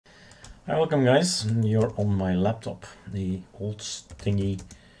Hi, welcome guys. You're on my laptop, the old thingy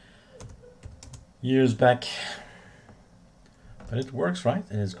years back, but it works, right?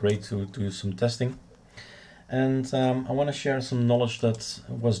 And it's great to do some testing. And I want to share some knowledge that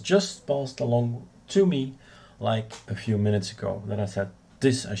was just passed along to me like a few minutes ago, that I said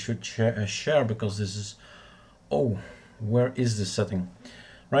this I should share because this is, oh, where is this setting?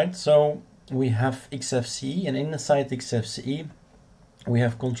 Right, so we have Xfce, and inside Xfce we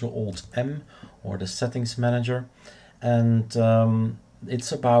have Ctrl-Alt-M, or the settings manager, and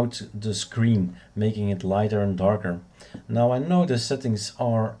it's about the screen, making it lighter and darker. Now I know the settings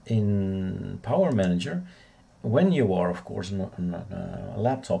are in Power Manager. When you are, of course, on a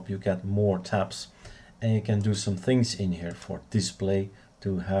laptop, you get more tabs, and you can do some things in here for display,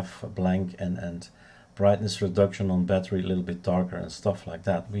 to have a blank and brightness reduction on battery a little bit darker and stuff like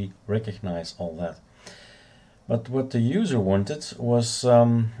that. We recognize all that. But what the user wanted was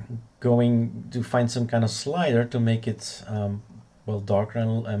going to find some kind of slider to make it well, darker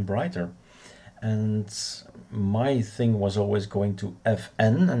and brighter. And my thing was always going to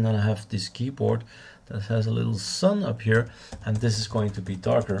Fn, and then I have this keyboard that has a little sun up here, and this is going to be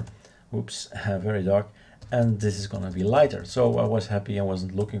darker. Oops, very dark. And this is going to be lighter. So I was happy. I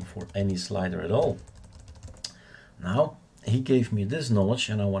wasn't looking for any slider at all. Now he gave me this knowledge,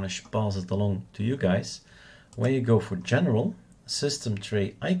 and I want to pass it along to you guys. When you go for General, System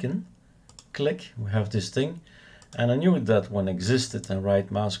Tray Icon, click, we have this thing, and I knew that one existed, and right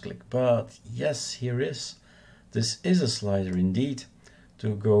mouse click, but yes, here is. This is a slider indeed,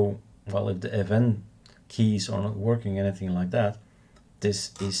 to go, well, if the Fn keys are not working, anything like that,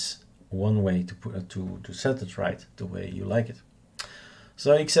 this is one way to put to set it right, the way you like it.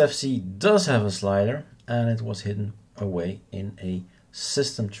 So Xfce does have a slider, and it was hidden away in a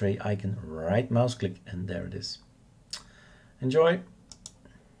System Tray Icon, right mouse click, and there it is. Enjoy!